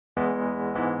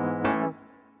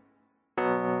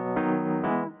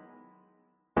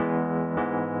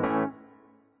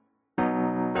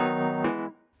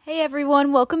Hey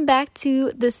everyone, welcome back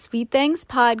to the Sweet Things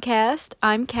podcast.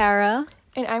 I'm Kara.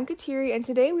 And I'm Kateri, and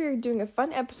today we are doing a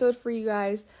fun episode for you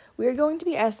guys. We are going to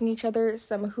be asking each other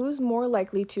some who's more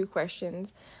likely to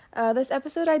questions. This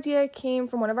episode idea came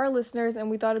from one of our listeners, and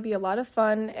we thought it'd be a lot of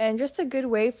fun and just a good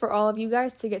way for all of you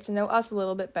guys to get to know us a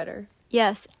little bit better.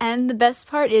 Yes, and the best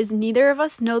part is neither of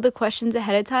us know the questions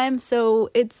ahead of time, so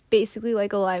it's basically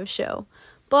like a live show.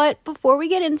 But before we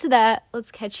get into that, let's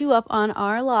catch you up on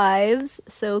our lives.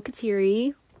 So,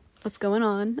 Kateri, what's going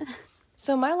on?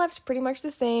 So my life's pretty much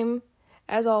the same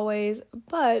as always,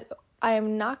 but I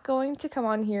am not going to come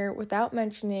on here without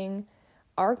mentioning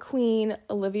our queen,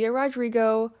 Olivia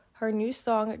Rodrigo, her new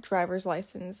song, Driver's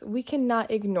License. We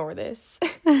cannot ignore this.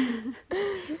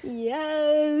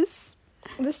 Yes.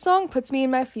 This song puts me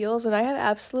in my feels, and I have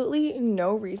absolutely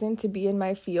no reason to be in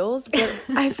my feels, but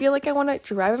I feel like I want to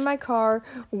drive in my car,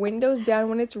 windows down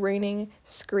when it's raining,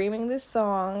 screaming this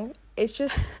song. It's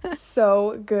just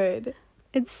so good.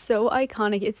 It's so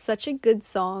iconic. It's such a good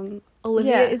song.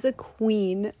 Olivia is a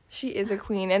queen. She is a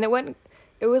queen, and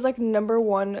it was like number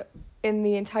one in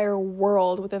the entire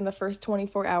world within the first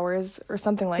 24 hours or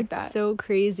something like that. It's so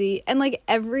crazy. And like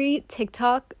every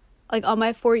TikTok like on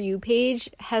my For You page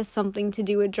has something to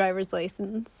do with driver's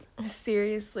license.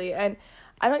 Seriously. And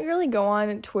I don't really go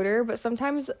on Twitter, but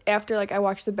sometimes after like I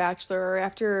watch The Bachelor or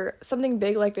after something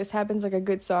big like this happens, like a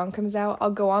good song comes out,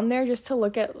 I'll go on there just to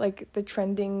look at like the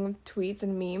trending tweets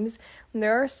and memes. And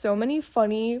there are so many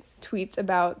funny tweets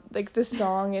about like the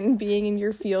song and being in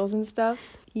your feels and stuff.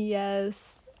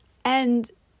 Yes. And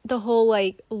the whole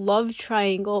like love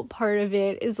triangle part of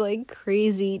it is like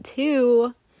crazy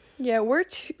too. Yeah,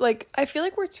 I feel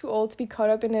like we're too old to be caught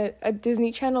up in a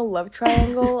Disney Channel love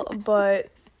triangle,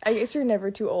 but I guess you're never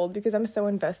too old because I'm so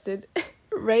invested.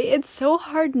 Right? It's so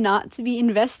hard not to be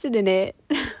invested in it.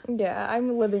 Yeah,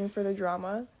 I'm living for the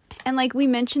drama. And like we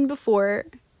mentioned before,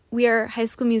 we are High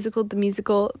School Musical,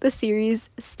 the series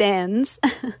stans.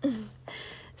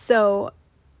 So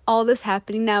all this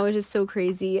happening now is just so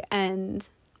crazy. And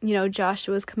you know,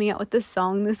 Joshua's coming out with this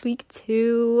song this week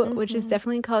too, which is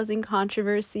definitely causing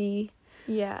controversy.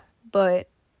 Yeah. But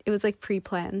it was like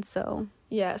pre-planned, so.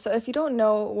 Yeah, so if you don't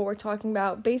know what we're talking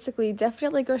about, basically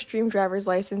definitely go stream Driver's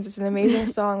License. It's an amazing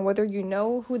song, whether you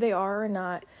know who they are or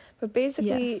not. But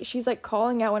basically, she's like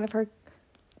calling out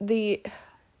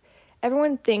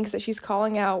everyone thinks that she's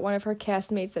calling out one of her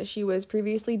castmates that she was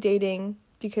previously dating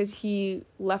because he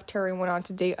left her and went on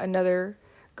to date another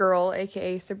girl,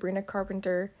 aka Sabrina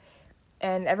Carpenter,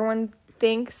 and everyone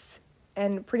thinks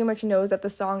and pretty much knows that the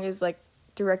song is like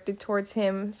directed towards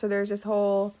him. So there's this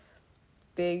whole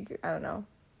big, I don't know,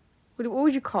 what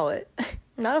would you call it?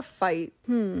 Not a fight.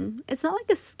 It's not like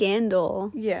a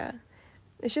scandal. Yeah,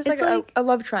 it's just like a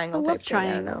love triangle. A love type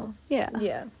triangle. thing, I don't know.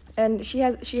 Yeah. And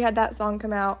she had that song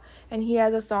come out, and he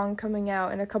has a song coming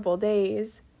out in a couple of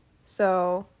days.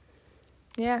 So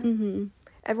yeah.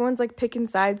 Everyone's like picking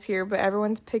sides here, but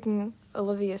everyone's picking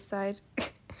Olivia's side.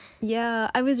 Yeah,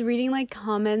 I was reading like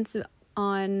comments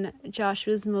on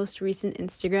Joshua's most recent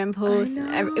Instagram post.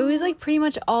 And it was like pretty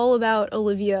much all about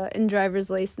Olivia and driver's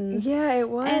license. Yeah, it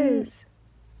was. And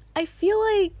I feel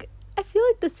like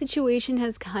the situation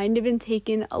has kind of been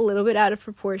taken a little bit out of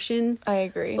proportion. I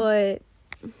agree. But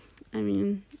I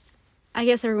mean, I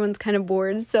guess everyone's kind of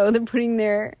bored, so they're putting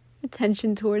their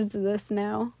attention towards this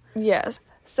now. Yes.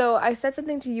 So I said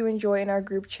something to you and Joy in our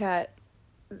group chat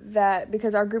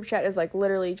because our group chat is like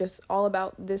literally just all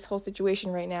about this whole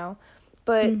situation right now.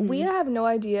 But we have no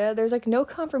idea. There's like no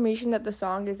confirmation that the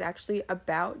song is actually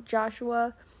about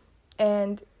Joshua,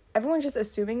 and everyone's just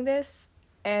assuming this.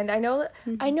 And I know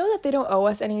that they don't owe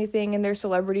us anything, and they're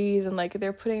celebrities, and like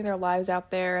they're putting their lives out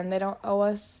there, and they don't owe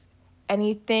us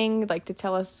anything like to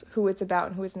tell us who it's about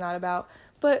and who it's not about.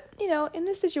 But you know, in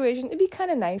this situation, it'd be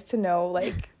kind of nice to know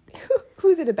like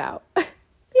who's it about.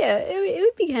 Yeah, it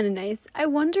would be kind of nice. I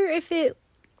wonder if it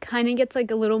kind of gets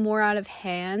like a little more out of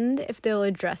hand, if they'll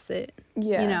address it.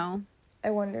 Yeah. You know? I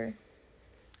wonder.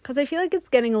 Because I feel like it's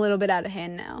getting a little bit out of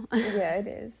hand now. Yeah, it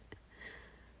is.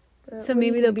 So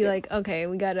maybe they'll be like, okay,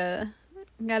 we gotta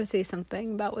say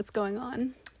something about what's going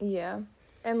on. Yeah.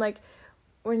 And like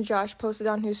when Josh posted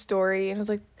on his story and was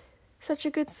like, such a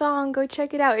good song, go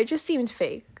check it out. It just seems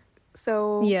fake.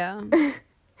 So yeah.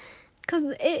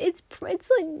 Because it's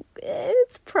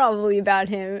probably about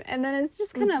him, and then it's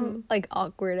just kind of like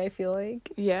awkward, I feel like.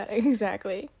 Yeah,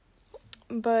 exactly.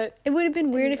 But it would have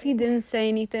been weird if he didn't say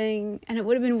anything, and it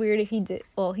would have been weird if he did.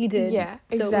 Well, he did. Yeah,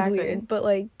 so exactly. It was weird, but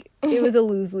like it was a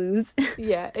lose-lose.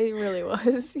 Yeah, it really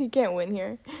was. He can't win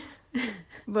here.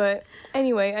 But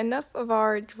anyway, enough of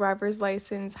our driver's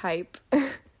license hype.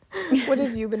 What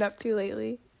have you been up to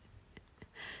lately?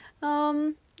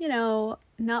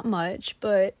 Not much,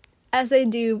 but as I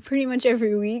do pretty much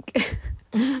every week,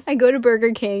 I go to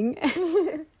Burger King.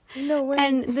 No way.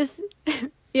 And this,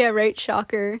 yeah, right,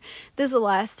 shocker. This is the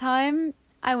last time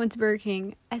I went to Burger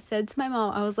King. I said to my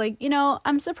mom, I was like,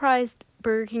 I'm surprised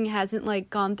Burger King hasn't,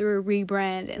 like, gone through a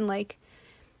rebrand and, like,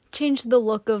 changed the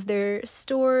look of their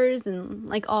stores and,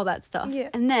 like, all that stuff. Yeah.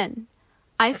 And then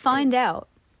I find out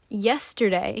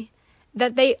yesterday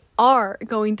that they are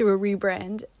going through a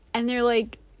rebrand, and they're,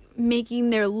 like, making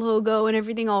their logo and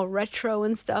everything all retro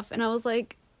and stuff. And I was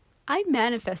like, I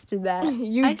manifested that.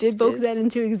 I spoke that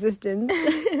into existence.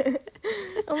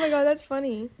 Oh my god, that's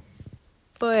funny.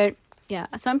 But yeah,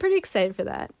 so I'm pretty excited for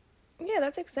that. Yeah,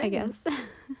 that's exciting. I guess.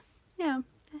 Yeah.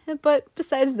 But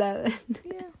besides that.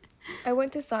 Yeah. I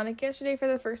went to Sonic yesterday for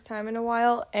the first time in a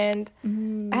while, and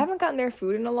I haven't gotten their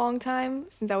food in a long time,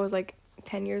 since I was like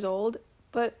 10 years old.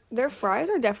 But their fries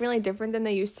are definitely different than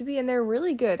they used to be, and they're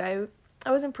really good. I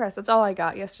was impressed. That's all I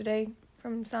got yesterday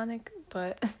from Sonic,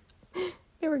 but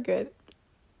they were good.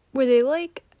 Were they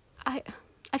like, I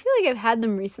feel like I've had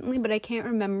them recently, but I can't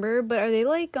remember. But are they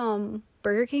like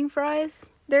Burger King fries?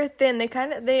 They're thin.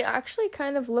 They actually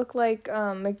kind of look like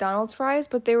McDonald's fries,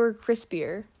 but they were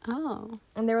crispier. Oh.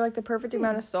 And they were like the perfect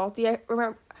amount of salty. I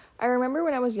remember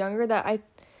when I was younger that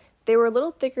they were a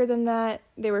little thicker than that.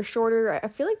 They were shorter. I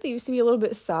feel like they used to be a little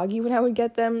bit soggy when I would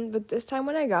get them, but this time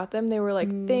when I got them, they were like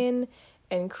thin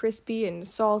and crispy and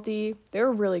salty. They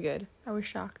were really good. I was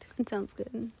shocked. It sounds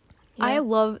good. Yeah. I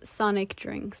love Sonic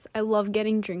drinks. I love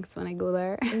getting drinks when I go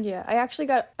there. Yeah, I actually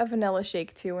got a vanilla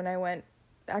shake too when I went,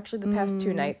 actually the past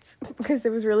 2 nights, because it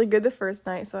was really good the first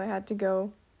night, so I had to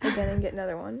go again and get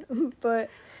another one.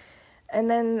 And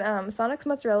then Sonic's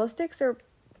mozzarella sticks are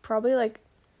probably like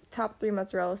top 3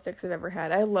 mozzarella sticks I've ever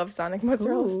had. I love Sonic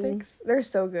mozzarella sticks. They're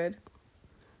so good.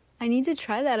 I need to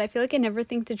try that. I feel like I never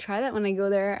think to try that when I go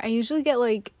there. I usually get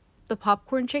like the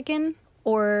popcorn chicken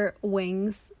or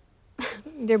wings.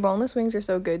 Their boneless wings are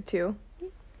so good too.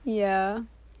 Yeah.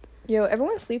 Yo,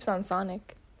 everyone sleeps on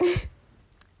Sonic.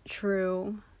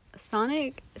 True.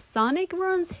 Sonic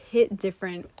runs hit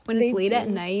different when it's late at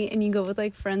night and you go with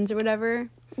like friends or whatever.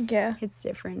 Yeah. It's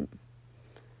different.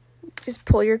 Just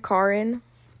pull your car in.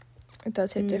 It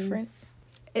does hit different.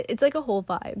 It's like a whole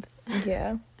vibe.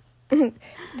 Yeah.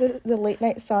 The late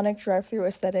night Sonic drive-through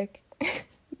aesthetic.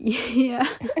 Yeah.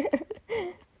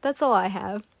 That's all I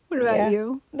have. What about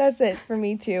you? That's it for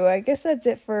me too. I guess that's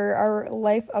it for our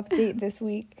life update this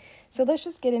week. So let's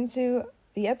just get into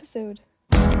the episode.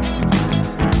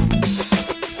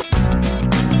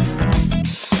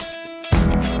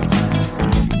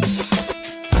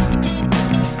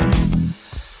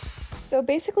 So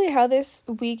basically how this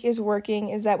week is working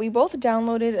is that we both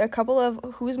downloaded a couple of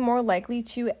Who's More Likely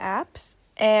To apps,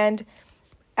 and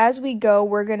as we go,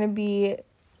 we're going to be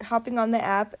hopping on the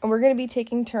app and we're going to be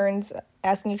taking turns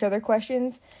asking each other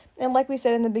questions. And like we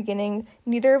said in the beginning,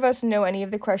 neither of us know any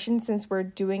of the questions since we're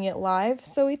doing it live,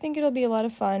 so we think it'll be a lot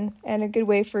of fun and a good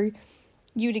way for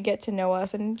you to get to know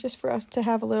us and just for us to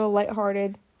have a little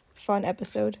lighthearted, fun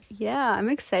episode. Yeah, I'm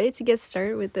excited to get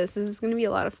started with this. This is going to be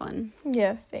a lot of fun.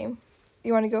 Yeah, same.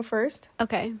 You want to go first?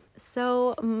 Okay,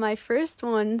 so my first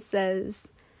one says,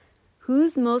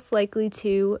 who's most likely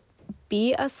to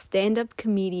be a stand-up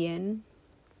comedian?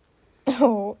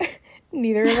 Oh,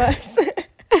 neither of us.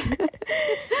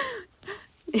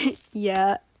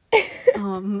 Yeah.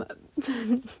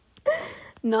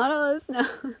 Not us, no.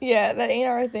 Yeah, that ain't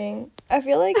our thing. I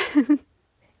feel like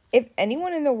if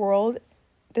anyone in the world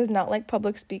does not like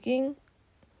public speaking,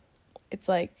 it's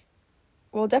like,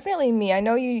 well, definitely me. I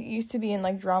know you used to be in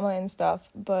like drama and stuff,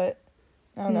 but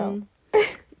I don't know.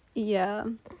 Yeah.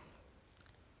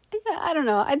 Yeah, I don't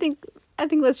know. I think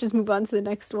let's just move on to the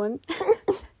next one.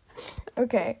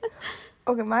 Okay,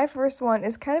 my first one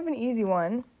is kind of an easy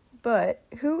one, but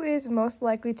who is most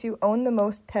likely to own the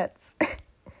most pets?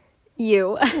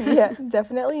 You. Yeah,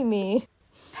 definitely me.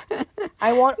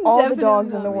 I want all the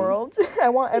dogs in the world. I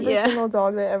want every single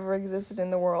dog that ever existed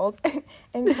in the world.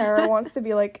 And Kara wants to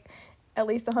be like at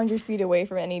least 100 feet away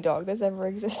from any dog that's ever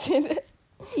existed.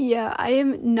 Yeah, I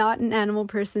am not an animal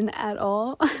person at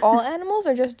all. All animals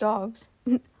or just dogs?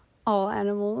 All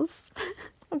animals.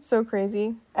 It's so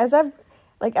crazy. As I'm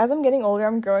getting older,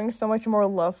 I'm growing so much more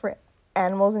love for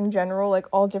animals in general, like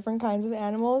all different kinds of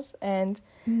animals. And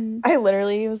I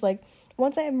literally was like,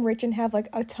 once I'm rich and have like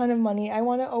a ton of money, I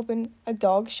want to open a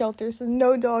dog shelter so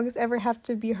no dogs ever have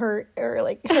to be hurt or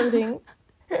like hurting.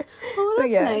 Oh,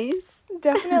 that's nice.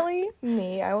 Definitely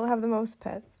me. I will have the most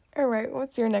pets. All right,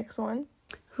 what's your next one?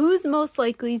 Who's most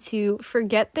likely to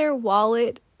forget their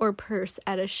wallet or purse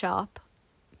at a shop?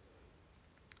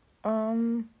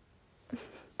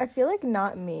 I I feel like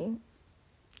not me.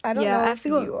 I don't know I have if to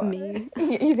go you are. me.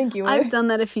 You think you would? I've done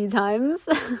that a few times.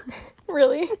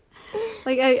 Really?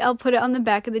 Like, I'll put it on the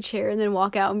back of the chair and then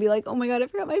walk out and be like, oh my god, I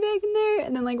forgot my bag in there,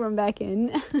 and then, like, run back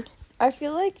in. I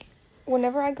feel like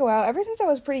whenever I go out, ever since I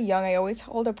was pretty young, I always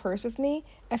hold a purse with me.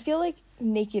 I feel, like,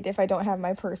 naked if I don't have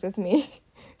my purse with me.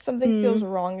 Something feels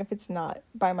wrong if it's not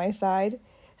by my side.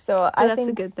 So I think... That's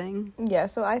a good thing. Yeah,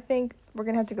 so I think we're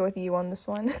gonna have to go with you on this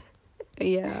one.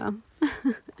 Yeah.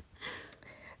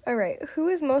 All right, who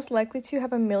is most likely to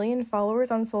have 1 million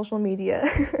followers on social media?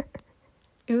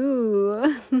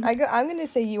 Ooh. I'm gonna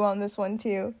say you on this one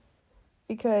too,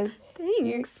 because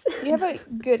Thanks. you have a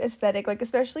good aesthetic, like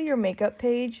especially your makeup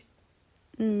page.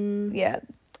 Yeah, it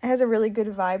has a really good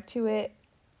vibe to it,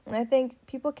 and I think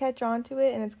people catch on to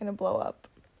it, and it's gonna blow up.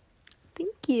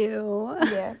 Thank you.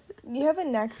 Yeah, you have a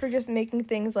knack for just making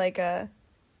things like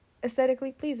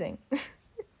aesthetically pleasing.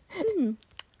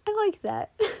 I like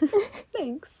that.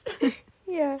 Thanks.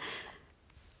 Yeah.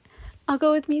 I'll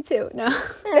go with me too. No.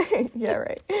 Yeah,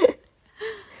 right.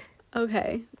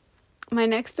 Okay. My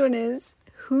next one is,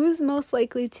 who's most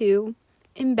likely to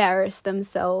embarrass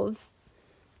themselves?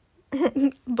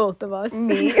 Both of us.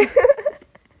 Me.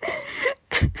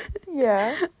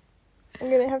 Yeah. I'm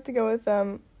gonna have to go with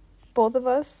both of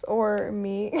us or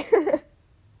me.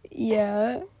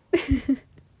 Yeah.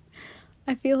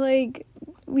 I feel like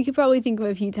we could probably think of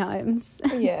a few times.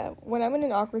 Yeah. When I'm in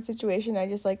an awkward situation, I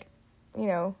just like,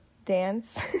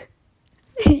 dance.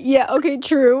 Yeah, okay,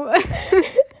 true.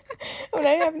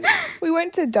 We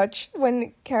went to Dutch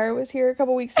when Kara was here a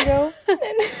couple weeks ago, and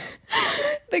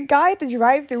the guy at the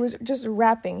drive-thru was just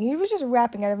rapping. He was just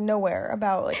rapping out of nowhere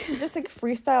about just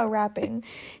freestyle rapping.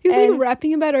 He was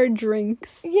rapping about our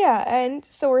drinks. Yeah, and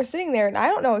so we're sitting there, and I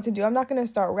don't know what to do. I'm not gonna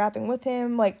start rapping with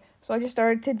him, so I just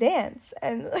started to dance,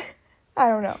 and I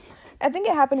don't know. I think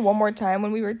it happened one more time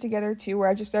when we were together too, where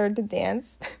I just started to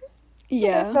dance.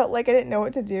 Yeah. I felt like I didn't know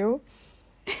what to do.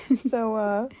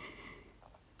 So,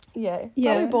 yeah,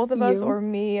 probably both of us or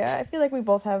me. I feel like we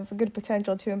both have good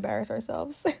potential to embarrass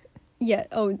ourselves. Yeah,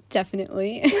 oh,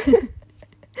 definitely.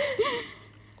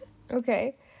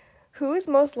 Okay. Who is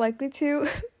most likely to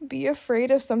be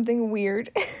afraid of something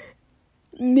weird?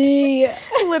 Me.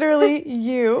 Literally,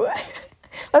 you.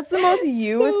 That's the most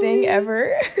thing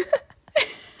ever.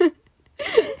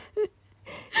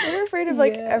 You're afraid of,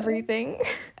 everything.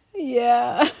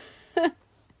 Yeah.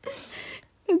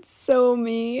 It's so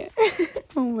me.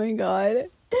 Oh my god.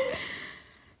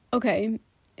 Okay.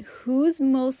 Who's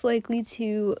most likely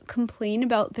to complain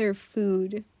about their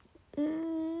food?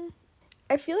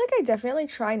 I feel like I definitely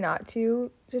try not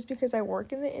to, just because I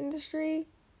work in the industry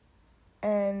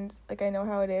and I know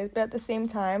how it is, but at the same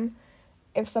time,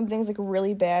 if something's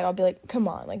really bad, I'll be like, come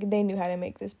on, they knew how to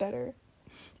make this better.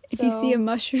 If you see a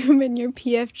mushroom in your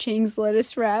P.F. Chang's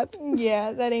lettuce wrap.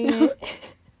 Yeah, that ain't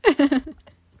it.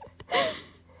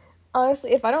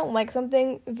 Honestly, if I don't like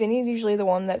something, Vinny's usually the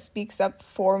one that speaks up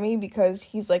for me, because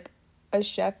he's a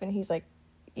chef, and he's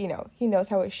he knows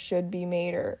how it should be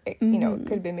made, or it could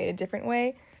have been made a different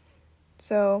way.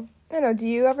 So I don't know, do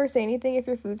you ever say anything if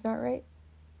your food's not right?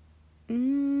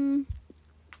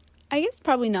 I guess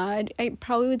probably not. I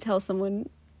probably would tell someone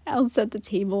else at the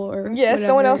table, or yeah, whatever.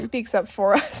 Someone else speaks up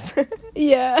for us.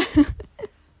 Yeah.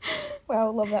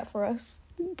 Wow, love that for us.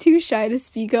 Too shy to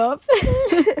speak up.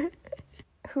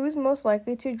 Who's most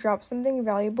likely to drop something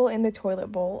valuable in the toilet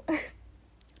bowl?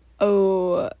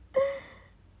 Oh,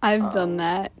 I've done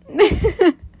that.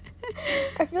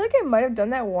 I feel like I might have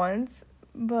done that once,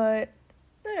 but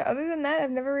I don't know, other than that,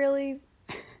 I've never really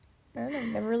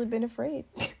been afraid.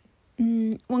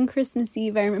 One Christmas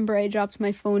Eve, I remember I dropped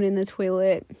my phone in the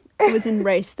toilet. It was in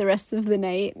rice the rest of the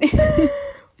night.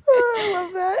 Oh, I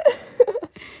love that.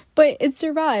 But it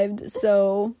survived,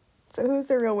 so... So who's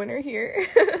the real winner here?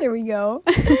 There we go.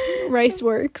 Rice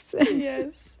works.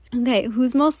 Yes. Okay,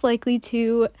 who's most likely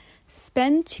to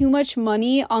spend too much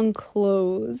money on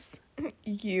clothes?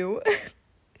 You.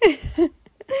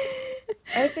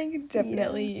 I think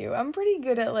definitely you. I'm pretty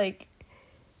good at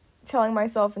telling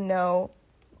myself no,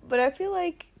 but I feel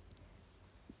like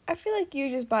you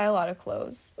just buy a lot of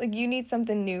clothes. You need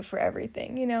something new for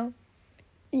everything,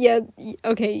 Yeah,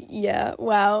 okay, yeah,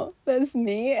 wow, that's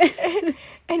me.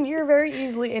 And you're very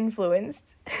easily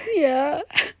influenced. Yeah.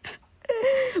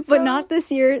 But not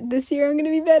this year. This year I'm gonna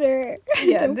be better.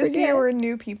 Yeah, this year we're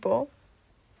new people.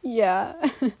 Yeah.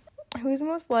 Who's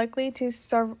most likely to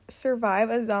survive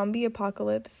a zombie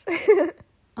apocalypse?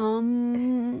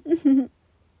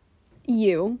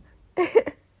 You.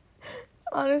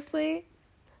 Honestly,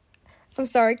 I'm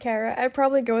sorry, Kara. I'd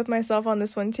probably go with myself on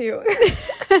this one too.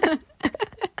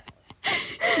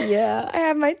 Yeah. I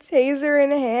have my taser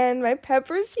in hand, my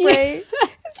pepper spray.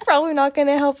 It's probably not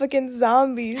gonna help against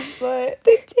zombies, but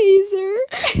The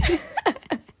taser.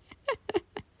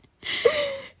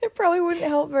 it probably wouldn't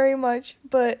help very much,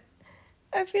 but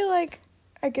I feel like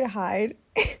I could hide.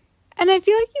 And I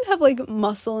feel like you have like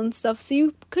muscle and stuff, so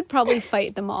you could probably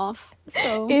fight them off.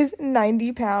 So Is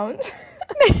 90 pounds.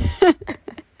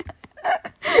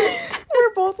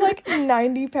 We're both like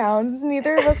 90 pounds.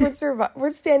 Neither of us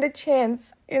would stand a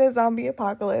chance in a zombie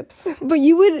apocalypse. but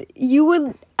you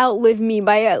would outlive me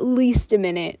by at least a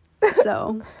minute.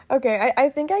 So Okay, I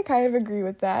think I kind of agree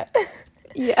with that.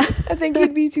 yeah. I think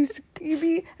I'd be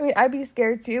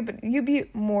scared too, but you'd be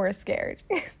more scared.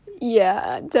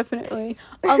 Yeah, definitely.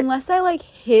 Unless I like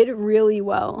hid really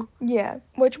well. Yeah,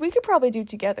 which we could probably do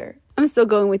together. I'm still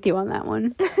going with you on that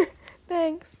one.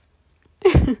 Thanks.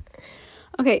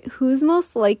 Okay, who's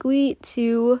most likely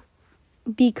to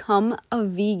become a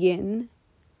vegan?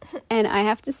 And I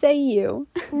have to say you.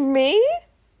 Me?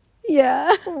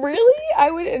 Yeah. Really? I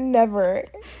would never.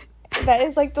 That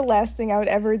is like the last thing I would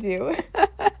ever do.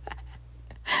 But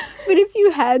if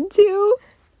you had to,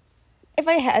 If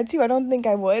I had to, I don't think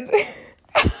I would.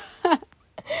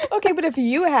 Okay, but if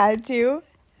you had to.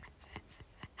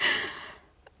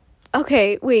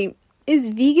 okay, wait. Is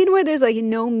vegan where there's like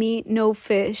no meat, no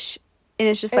fish, and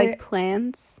it's just like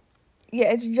plants?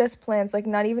 Yeah, it's just plants, like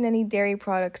not even any dairy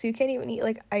products. So you can't even eat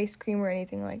like ice cream or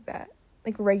anything like that.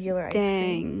 Like regular ice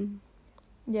cream.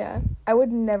 Dang. Yeah, I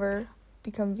would never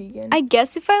become vegan. I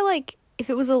guess if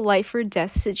it was a life or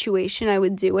death situation, I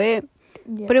would do it.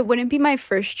 Yeah. But it wouldn't be my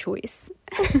first choice.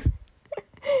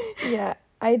 Yeah,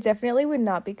 I definitely would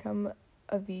not become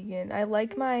a vegan. I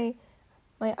like my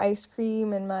ice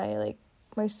cream and my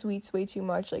sweets way too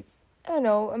much. Like, I don't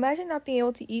know, imagine not being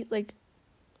able to eat like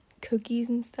cookies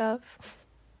and stuff.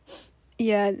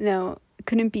 Yeah, no,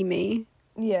 couldn't be me.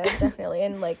 Yeah, definitely.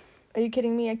 And like, are you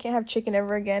kidding me? I can't have chicken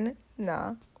ever again?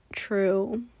 Nah.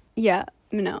 True. Yeah,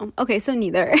 no. Okay, so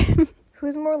neither.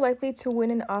 Who's more likely to win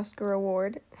an Oscar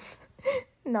award?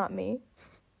 Not me.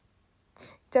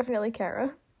 Definitely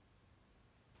Kara.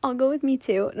 I'll go with me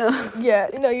too. No, Yeah,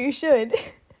 no, you should.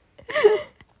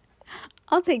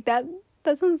 I'll take that.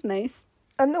 That sounds nice.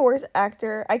 I'm the worst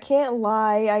actor. I can't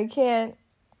lie.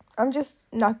 I'm just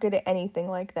not good at anything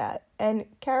like that. And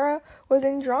Kara was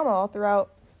in drama all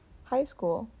throughout high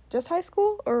school. Just high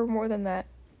school or more than that?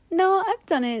 No, I've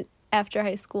done it after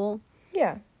high school.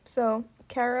 Yeah. So,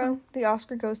 Kara, the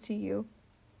Oscar goes to you.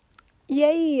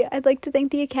 Yay! I'd like to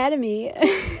thank the Academy.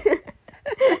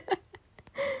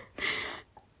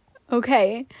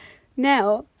 Okay,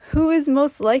 now, who is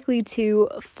most likely to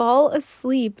fall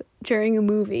asleep during a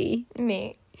movie?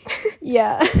 Me.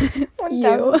 Yeah.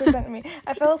 1000% me.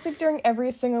 I fell asleep during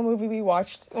every single movie we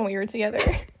watched when we were together.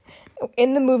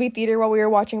 In the movie theater while we were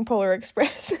watching Polar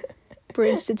Express.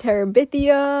 Bridge to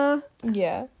Terabithia.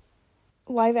 Yeah.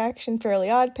 Live action Fairly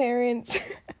Odd Parents.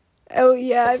 Oh,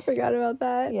 yeah, I forgot about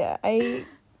that. Yeah, I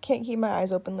can't keep my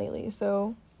eyes open lately,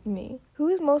 so me. Who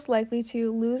is most likely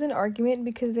to lose an argument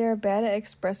because they are bad at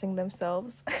expressing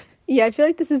themselves? Yeah, I feel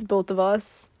like this is both of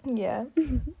us. Yeah.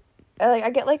 I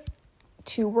get like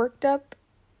too worked up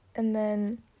and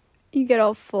then You get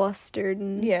all flustered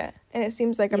and yeah, and it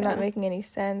seems like I'm not Yeah. making any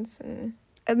sense and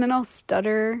then I'll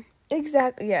stutter.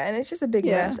 exactly, yeah, and it's just a big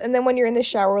Yeah. mess. And then when you're in the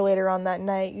shower later on that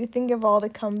night, you think of all the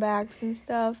comebacks and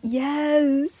stuff.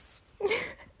 Yes.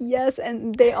 Yes,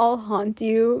 and they all haunt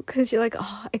you because you're like,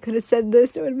 oh, I could have said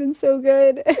this. It would have been so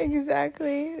good.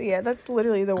 Exactly. Yeah, that's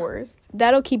literally the worst.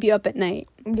 That'll keep you up at night,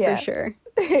 Yeah. for sure.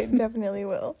 It definitely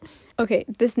will. Okay,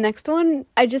 this next one,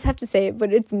 I just have to say it,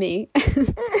 but it's me.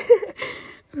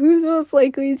 Who's most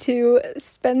likely to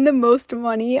spend the most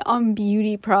money on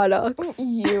beauty products?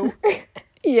 You.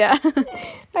 Yeah.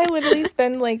 I literally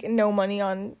spend like no money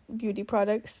on beauty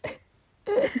products.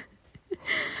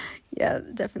 Yeah,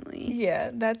 definitely.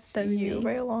 Yeah, that's That'd be you me.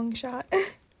 by a long shot.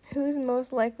 Who's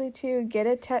most likely to get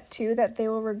a tattoo that they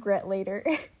will regret later?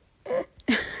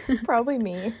 Probably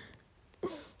me.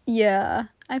 Yeah,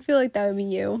 I feel like that would be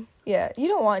you. Yeah, you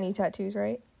don't want any tattoos,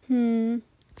 right?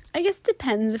 I guess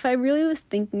depends if I really was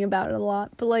thinking about it a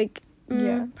lot, but like,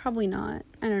 Yeah. probably not.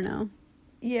 I don't know.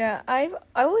 Yeah, I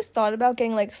always thought about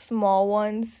getting like small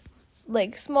ones,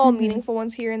 like small meaningful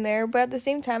ones here and there, but at the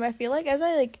same time I feel like as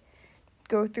I like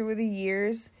go through the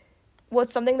years,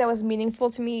 what's something that was meaningful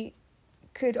to me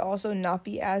could also not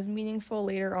be as meaningful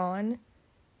later on.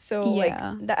 So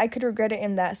Yeah. like that I could regret it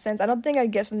in that sense. I don't think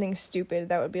I'd get something stupid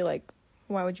that would be like,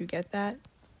 why would you get that?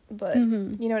 But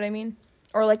you know what I mean?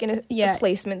 Or like in a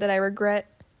placement that I regret.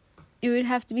 It would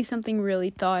have to be something really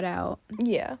thought out.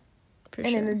 Yeah. For And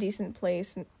sure. in a decent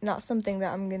place, not something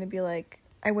that I'm going to be like,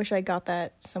 I wish I got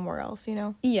that somewhere else, you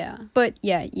know? Yeah, but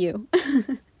yeah, you.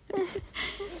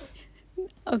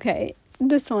 Okay,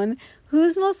 this one.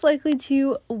 Who's most likely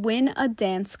to win a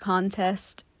dance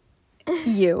contest?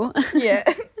 You. Yeah,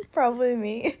 probably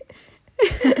me.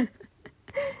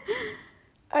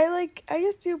 I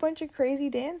just do a bunch of crazy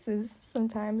dances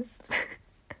sometimes.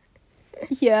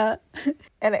 Yeah.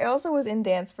 And I also was in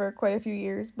dance for quite a few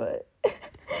years, but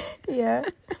yeah.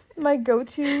 My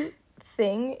go-to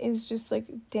thing is just like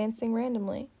dancing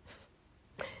randomly.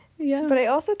 Yeah. But I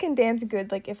also can dance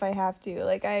good, like, if I have to.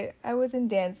 Like, I was in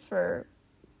dance for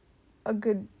a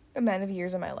good amount of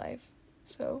years of my life.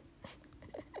 So,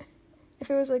 if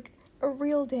it was, like, a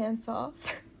real dance-off,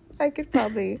 I could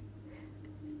probably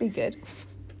be good.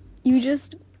 You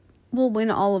just will win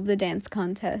all of the dance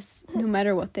contests, no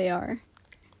matter what they are.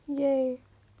 Yay.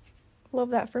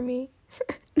 Love that for me.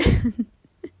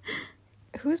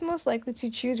 Who's most likely to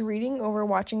choose reading over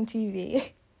watching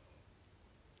TV?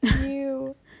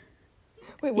 You.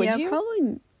 Wait, would you?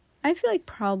 Probably. I feel like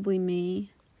probably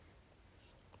me.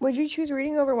 Would you choose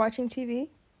reading over watching TV?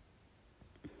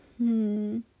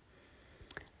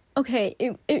 Okay,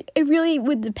 it really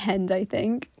would depend, I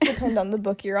think. Depend on the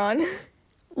book you're on.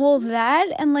 Well, that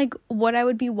and, like, what I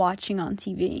would be watching on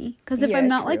TV. Because if I'm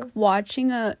not, like,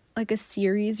 watching a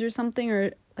series or something,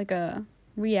 or, like, a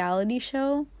reality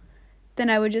show, then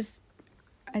I would just,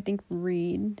 I think,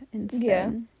 read instead.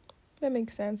 Yeah, that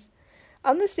makes sense.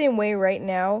 I'm the same way right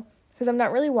now, because I'm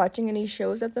not really watching any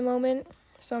shows at the moment.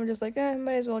 So I'm just like, I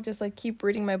might as well just, like, keep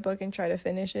reading my book and try to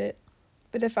finish it.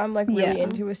 But if I'm, like, really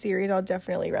into a series, I'll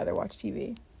definitely rather watch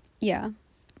TV. Yeah,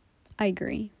 I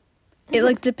agree. It,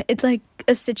 like, it's, like,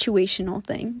 a situational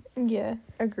thing. Yeah,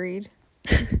 agreed.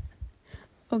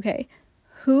 Okay.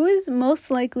 Who is most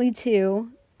likely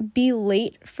to be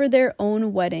late for their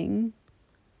own wedding?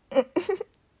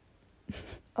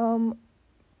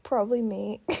 Probably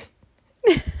me.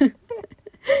 I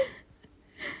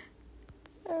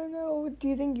don't know. Do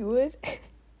you think you would?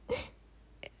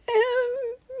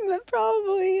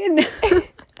 Probably. No.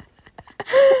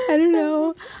 I don't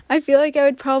know. I feel like I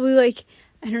would probably, like,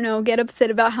 I don't know, get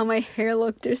upset about how my hair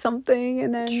looked or something,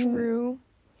 and then... True.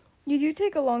 You do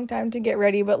take a long time to get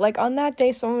ready, but, like, on that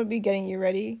day, someone would be getting you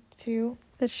ready, too.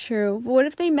 That's true. But what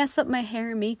if they mess up my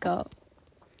hair and makeup?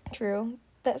 True.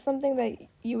 That's something that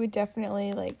you would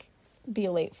definitely, like, be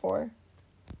late for.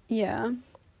 Yeah.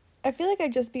 I feel like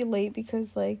I'd just be late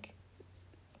because, like,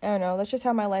 I don't know, that's just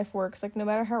how my life works. Like, no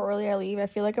matter how early I leave, I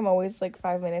feel like I'm always, like,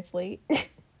 5 minutes late.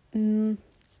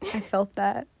 I felt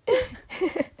that.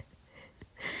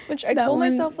 Which I told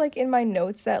myself, like, in my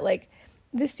notes that, like,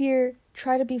 this year,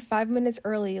 try to be 5 minutes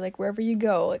early, like, wherever you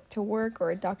go, like, to work or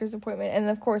a doctor's appointment. And,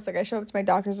 of course, like, I show up to my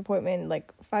doctor's appointment,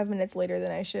 like, 5 minutes later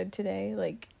than I should today,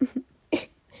 like...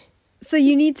 So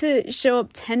you need to show up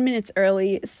 10 minutes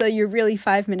early, so you're really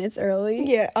 5 minutes early?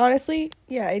 Yeah, honestly,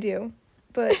 yeah, I do.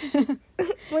 But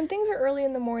when things are early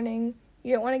in the morning,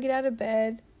 you don't want to get out of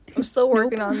bed. I'm still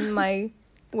working on my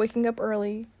waking up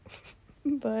early,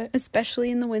 but... Especially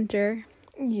in the winter.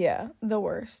 Yeah, the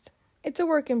worst. It's a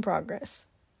work in progress.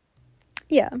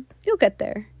 Yeah, you'll get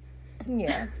there.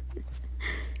 Yeah.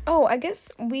 Oh, I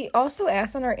guess we also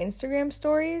asked on our Instagram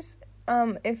stories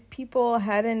if people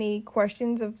had any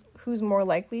questions of who's more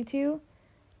likely to.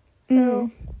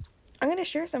 So I'm going to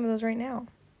share some of those right now.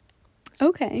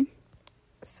 Okay.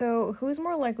 So who's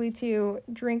more likely to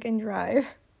drink and drive?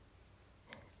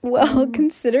 Well,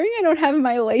 considering I don't have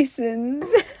my license.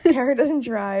 Kara doesn't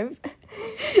drive.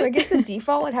 So I guess the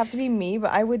default would have to be me,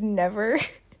 but I would never.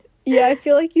 Yeah, I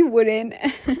feel like you wouldn't.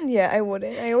 Yeah, I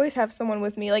wouldn't. I always have someone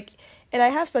with me. Like, and I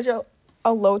have such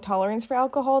a low tolerance for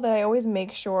alcohol that I always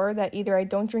make sure that either I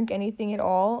don't drink anything at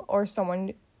all or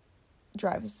someone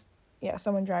drives. Yeah,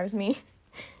 someone drives me.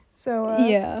 So,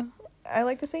 yeah. I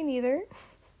like to say neither.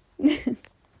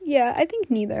 Yeah, I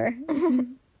think neither.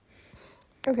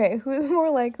 Okay, who's more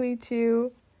likely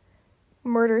to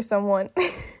murder someone?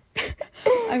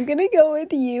 I'm gonna go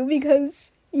with you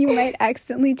because you might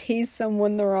accidentally tase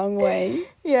someone the wrong way.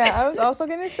 Yeah, I was also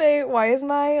gonna say, why is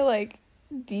my, like,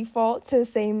 default to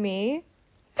say me?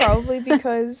 Probably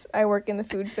because I work in the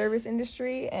food service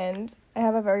industry and I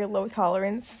have a very low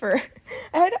tolerance for...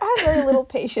 I have very little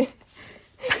patience.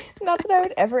 Not that I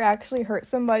would ever actually hurt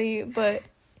somebody, but,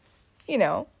 you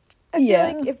know, I feel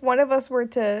like if one of us were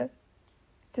to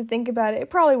think about it, it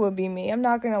probably would be me. I'm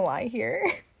not gonna lie here.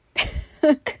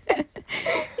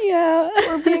 Yeah.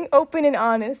 We're being open and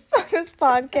honest on this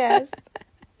podcast.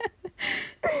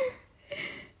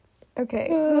 Okay,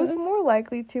 who's more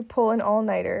likely to pull an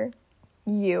all-nighter?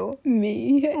 You.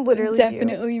 Me. Literally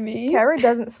Definitely you. me. Kara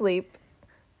doesn't sleep.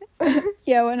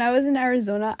 Yeah, when I was in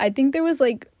Arizona, I think there was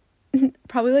like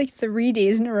probably like 3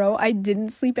 days in a row I didn't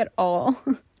sleep at all.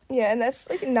 Yeah, and that's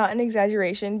like not an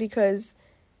exaggeration because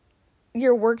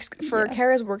your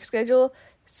Kara's work schedule,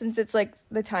 since it's like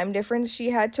the time difference,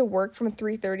 she had to work from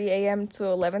 3:30 a.m. to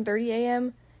 11:30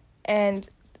 a.m. and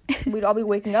we'd all be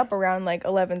waking up around like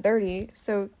 11:30.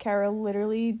 So Kara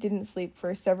literally didn't sleep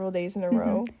for several days in a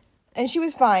row. And she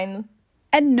was fine.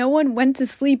 And no one went to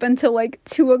sleep until like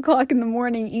 2 o'clock in the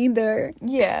morning either.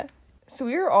 Yeah. So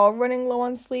we were all running low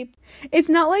on sleep. It's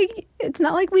not like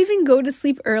we even go to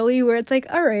sleep early where it's like,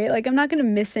 all right, like I'm not gonna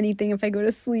miss anything if I go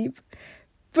to sleep.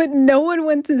 But no one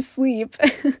went to sleep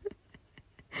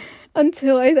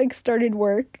until I like started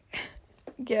work.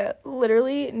 Yeah,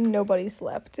 literally nobody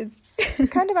slept. It's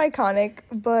kind of iconic,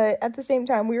 but at the same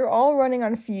time, we were all running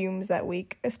on fumes that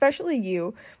week, especially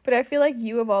you. But I feel like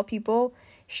you, of all people,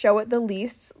 show it the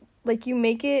least. Like, you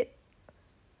make it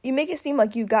seem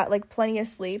like you got, like, plenty of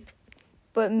sleep.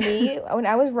 But me, when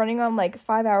I was running on, like,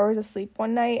 5 hours of sleep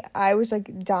one night, I was,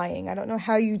 like, dying. I don't know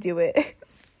how you do it.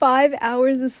 5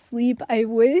 hours of sleep, I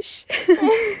wish.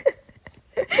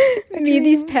 Me,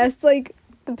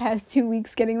 the past 2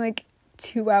 weeks getting, like,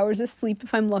 2 hours of sleep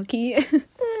if I'm lucky.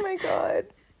 Oh my god.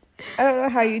 I don't know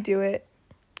how you do it.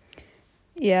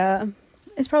 Yeah.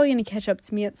 It's probably gonna catch up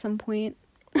to me at some point.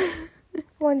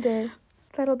 One day.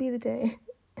 That'll be the day.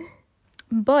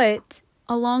 But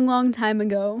a long, long time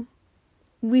ago,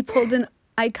 we pulled an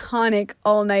iconic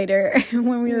all-nighter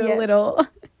when we were little.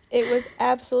 It was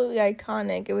absolutely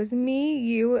iconic. It was me,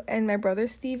 you, and my brother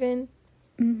Steven.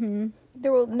 Mm-hmm.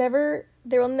 There will never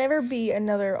be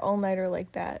another all-nighter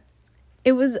like that.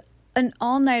 It was an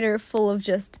all-nighter full of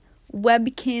just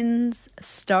Webkins,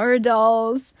 Star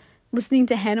Dolls, listening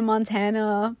to Hannah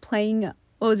Montana, playing,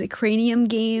 what was it, Cranium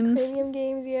Games? Cranium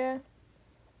Games, yeah.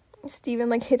 Steven,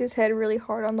 like, hit his head really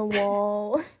hard on the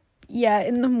wall. Yeah,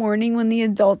 in the morning when the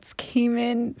adults came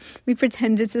in, we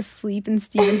pretended to sleep and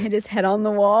Steven hit his head on the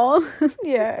wall.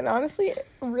 Yeah, and honestly,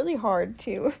 really hard,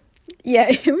 too. Yeah,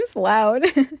 it was loud.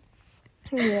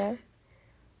 Yeah.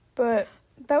 But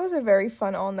that was a very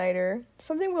fun all-nighter.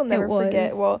 Something we'll never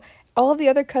forget. Well, all of the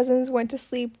other cousins went to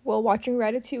sleep while watching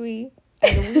Ratatouille,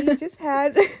 and we just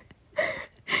had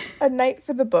a night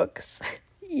for the books.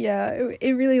 Yeah,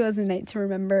 it really was a night to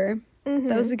remember. Mm-hmm.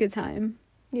 That was a good time.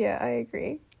 Yeah, I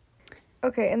agree.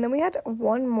 Okay, and then we had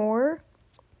one more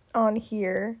on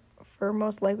here for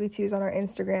most likely to's on our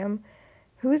Instagram.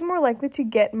 Who's more likely to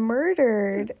get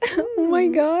murdered? Oh my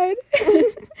god.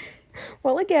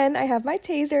 Well, again, I have my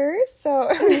taser, so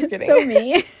I'm just kidding. So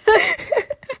me.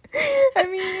 I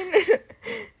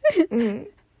mean,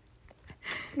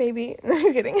 maybe. I'm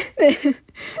just kidding.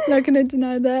 Not gonna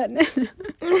deny that.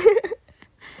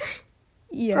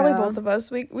 Yeah. Probably both of us.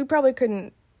 We probably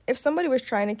couldn't. If somebody was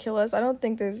trying to kill us, I don't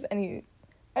think the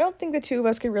two of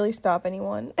us could really stop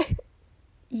anyone.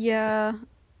 Yeah.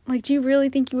 Like, do you really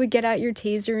think you would get out your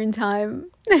taser in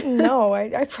time? No,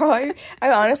 I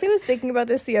honestly was thinking about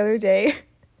this the other day.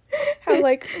 How,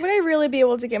 like, would I really be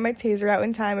able to get my taser out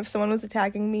in time if someone was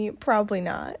attacking me? Probably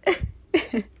not.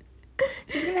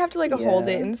 Just gonna have to, like, hold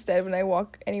it instead when I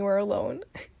walk anywhere alone.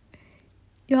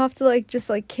 You'll have to, like, just,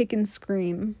 like, kick and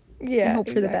scream. Yeah, and hope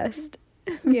for the best.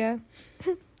 Yeah.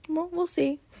 Well, we'll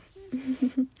see.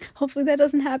 Hopefully that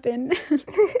doesn't happen.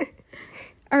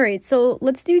 All right, so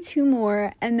let's do 2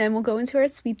 more, and then we'll go into our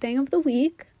sweet thing of the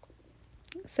week.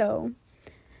 So.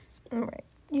 All right.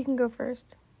 You can go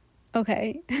first.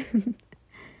 Okay.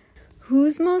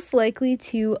 Who's most likely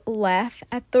to laugh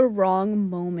at the wrong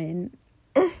moment?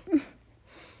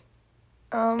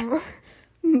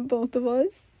 Both of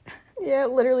us. Yeah,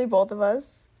 literally both of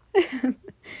us.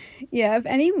 Yeah, if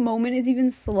any moment is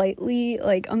even slightly,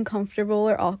 like, uncomfortable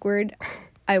or awkward,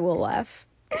 I will laugh.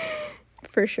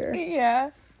 For sure.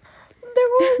 Yeah.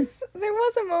 There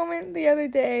was a moment the other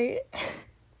day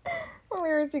when we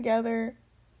were together.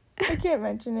 I can't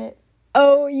mention it.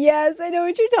 Oh, yes, I know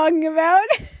what you're talking about.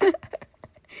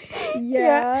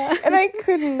 Yeah. And I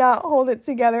could not hold it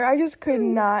together. I just could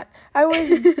not. I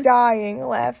was dying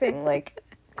laughing. Like,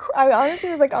 I honestly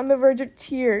was, like, on the verge of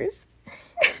tears.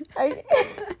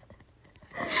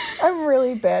 I'm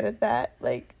really bad at that.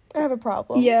 Like, I have a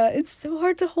problem. Yeah, it's so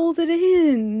hard to hold it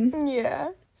in.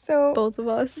 Yeah. So Both of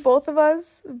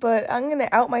us, but I'm gonna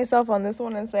out myself on this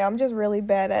one and say I'm just really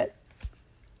bad at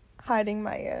hiding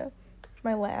my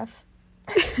laugh.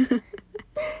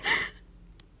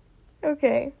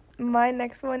 Okay, my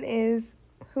next one is,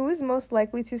 who is most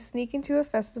likely to sneak into a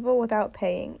festival without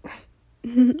paying?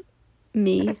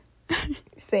 Me.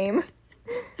 Same.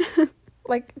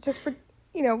 Like, just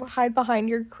hide behind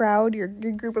your crowd, your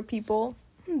group of people.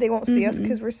 They won't see us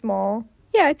because we're small.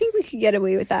 Yeah, I think we could get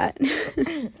away with that.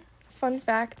 Fun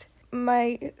fact,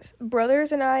 my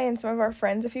brothers and I and some of our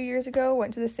friends a few years ago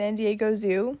went to the San Diego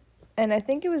Zoo, and I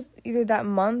think it was either that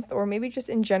month or maybe just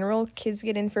in general, kids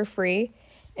get in for free.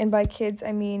 And by kids,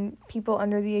 I mean people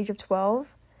under the age of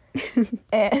 12.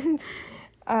 And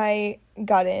I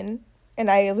got in,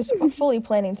 and I was fully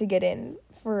planning to get in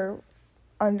for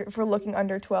looking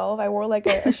under 12. I wore like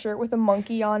a shirt with a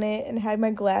monkey on it and had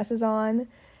my glasses on.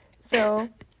 So,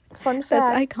 fun fact.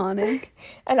 That's iconic.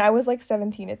 And I was like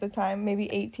 17 at the time, maybe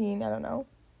 18, I don't know.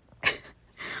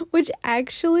 Which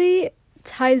actually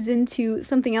ties into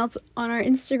something else on our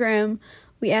Instagram.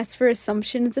 We asked for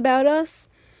assumptions about us.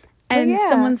 And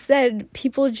someone said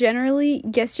people generally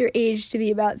guess your age to be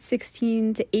about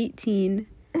 16 to 18.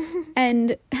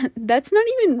 And that's not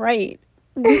even right.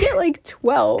 We get like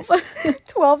 12.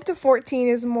 12 to 14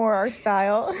 is more our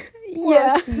style.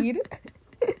 Yeah. Our speed.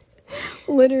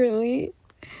 Literally.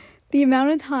 The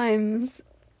amount of times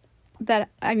that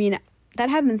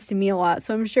happens to me a lot,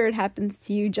 so I'm sure it happens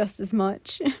to you just as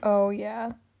much. Oh,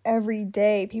 yeah. Every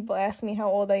day people ask me how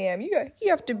old I am. You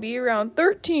have to be around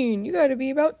 13. You got to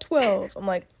be about 12. I'm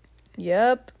like,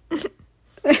 yep.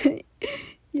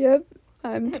 Yep,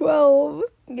 I'm 12.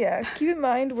 Yeah, keep in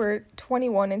mind we're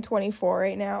 21 and 24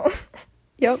 right now.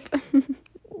 Yep.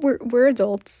 We're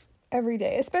adults. Every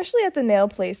day, especially at the nail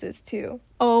places too.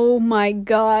 Oh my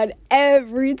god,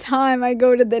 every time I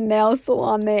go to the nail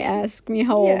salon they ask me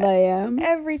how old I am.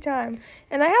 Every time.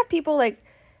 And I have people like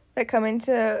that come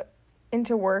into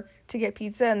work to get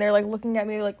pizza, and they're like looking at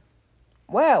me like,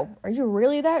 wow, are you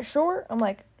really that short? I'm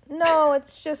like, no,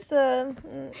 it's just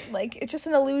it's just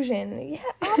an illusion. Yeah,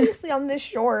 obviously I'm this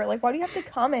short. Like, why do you have to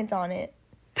comment on it?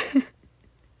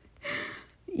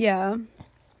 Yeah.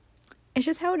 It's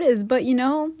just how it is. But,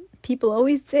 people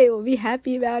always say we'll be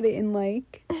happy about it in,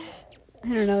 like, I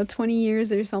don't know, 20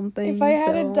 years or something. If I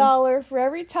had $1 for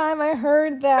every time I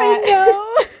heard that. I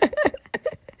know.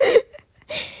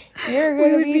 You're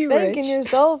going to be thanking rich.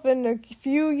 yourself in a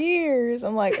few years.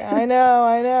 I'm like, I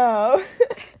know.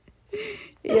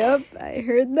 Yep, I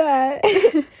heard that.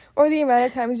 Or the amount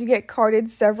of times you get carded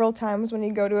several times when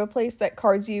you go to a place that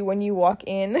cards you when you walk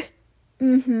in.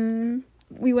 Mm-hmm.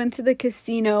 We went to the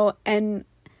casino, and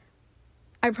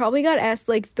I probably got asked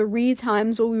like 3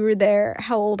 times while we were there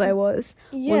how old I was.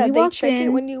 Yeah, when we walked check in, it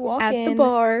when you walk at in. the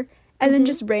bar, and then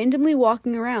just randomly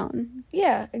walking around.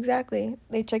 Yeah, exactly.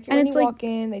 They check it when you walk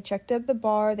in. They checked at the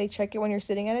bar. They check it when you're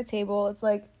sitting at a table. It's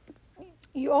like,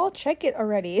 you all check it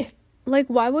already. Like,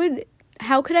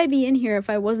 how could I be in here if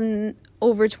I wasn't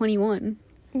over 21?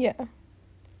 Yeah.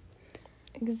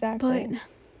 Exactly. But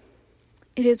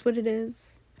it is what it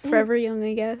is. Forever young,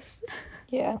 I guess.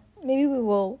 Yeah. Maybe we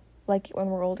will like it when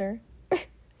we're older.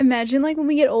 Imagine, like, when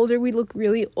we get older, we look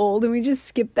really old and we just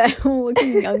skip that whole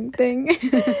looking young thing.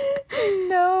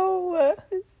 No.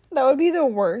 That would be the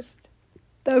worst.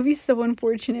 That would be so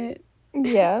unfortunate.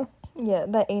 Yeah. Yeah,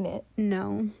 that ain't it.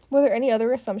 No. Were there any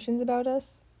other assumptions about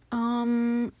us?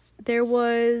 There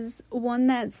was one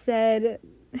that said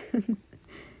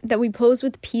that we pose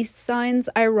with peace signs,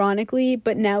 ironically,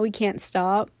 but now we can't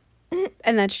stop.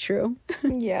 And that's true.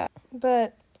 Yeah.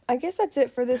 But I guess that's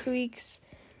it for this week's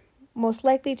most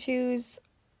likely choose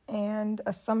and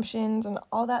assumptions and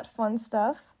all that fun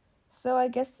stuff. So I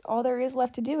guess all there is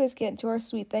left to do is get into our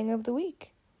sweet thing of the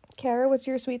week. Kara, what's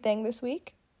your sweet thing this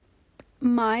week?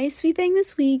 My sweet thing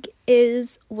this week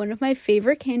is one of my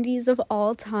favorite candies of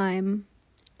all time,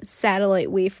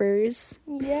 satellite wafers.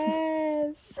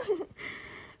 Yes.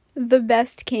 The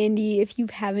best candy. If you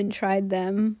haven't tried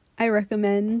them, I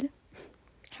recommend.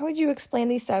 How would you explain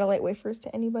these satellite wafers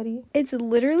to anybody? It's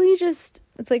literally it's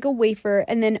like a wafer,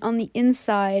 and then on the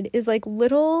inside is like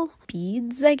little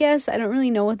beads, I guess. I don't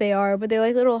really know what they are, but they're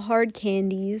like little hard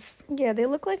candies. Yeah, they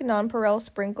look like nonpareil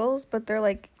sprinkles, but they're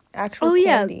like actual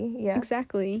candy. Yeah,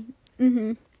 exactly.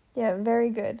 Mm-hmm. Yeah, very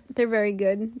good. They're very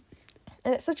good.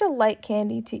 And it's such a light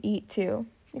candy to eat, too.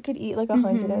 You could eat like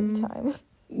 100 at a time.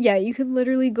 Yeah, you could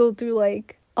literally go through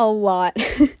like a lot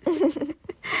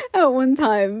at one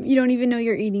time. You don't even know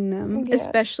you're eating them. Yeah.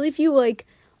 Especially if you like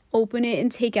open it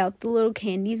and take out the little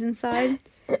candies inside.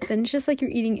 Then it's just like you're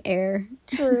eating air.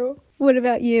 True. What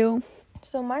about you?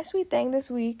 So my sweet thing this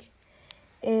week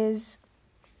is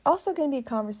also going to be a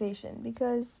conversation,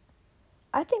 because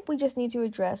I think we just need to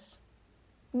address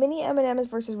mini M&Ms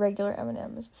versus regular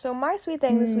M&Ms. So my sweet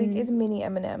thing this week is mini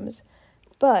M&Ms.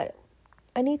 But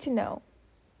I need to know.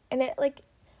 And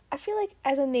I feel like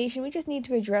as a nation, we just need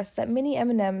to address that mini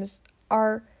M&Ms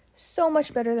are so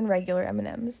much better than regular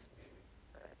M&Ms.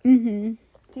 Mm-hmm.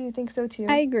 Do you think so too?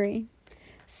 I agree.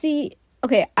 See,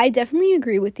 okay, I definitely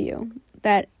agree with you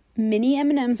that mini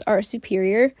M&Ms are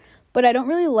superior, but I don't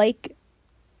really like,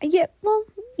 I don't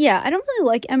really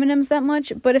like M&Ms that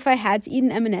much, but if I had to eat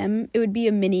an M&M, it would be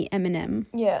a mini M&M.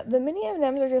 Yeah, the mini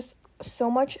M&Ms are just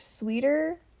so much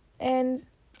sweeter, and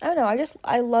I don't know,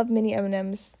 I love mini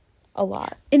M&Ms a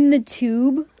lot. In the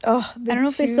tube. Oh, I don't know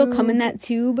if they still come in that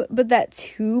tube, but that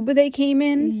tube they came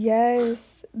in.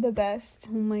 Yes, the best.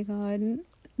 Oh my god.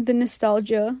 The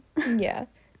nostalgia. Yeah.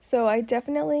 So I'm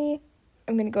going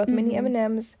to go with mini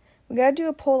M&Ms. We got to do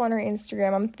a poll on our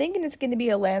Instagram. I'm thinking it's going to be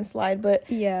a landslide, but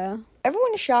yeah.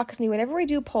 Everyone shocks me whenever we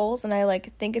do polls and I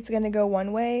like think it's going to go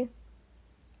one way.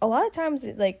 A lot of times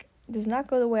it like does not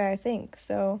go the way I think.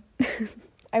 So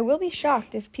I will be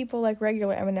shocked if people like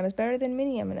regular M&Ms better than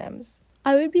mini M&Ms.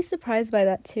 I would be surprised by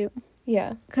that too.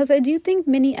 Yeah. Because I do think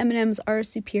mini M&Ms are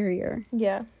superior.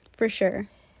 Yeah. For sure.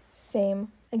 Same.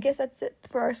 I guess that's it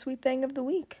for our sweet thing of the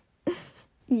week.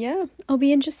 Yeah. It'll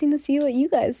be interesting to see what you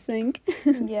guys think.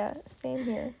 Yeah. Same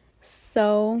here.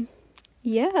 So,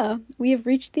 yeah. We have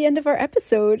reached the end of our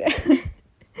episode.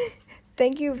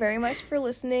 Thank you very much for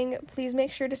listening. Please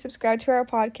make sure to subscribe to our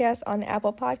podcast on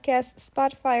Apple Podcasts,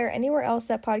 Spotify, or anywhere else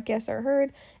that podcasts are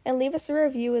heard, and leave us a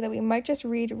review that we might just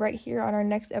read right here on our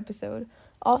next episode.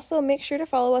 Also, make sure to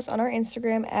follow us on our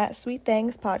Instagram at Sweet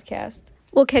Things Podcast.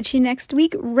 We'll catch you next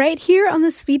week right here on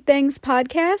the Sweet Things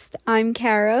Podcast. I'm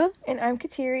Kara. And I'm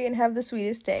Kateri, and have the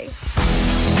sweetest day.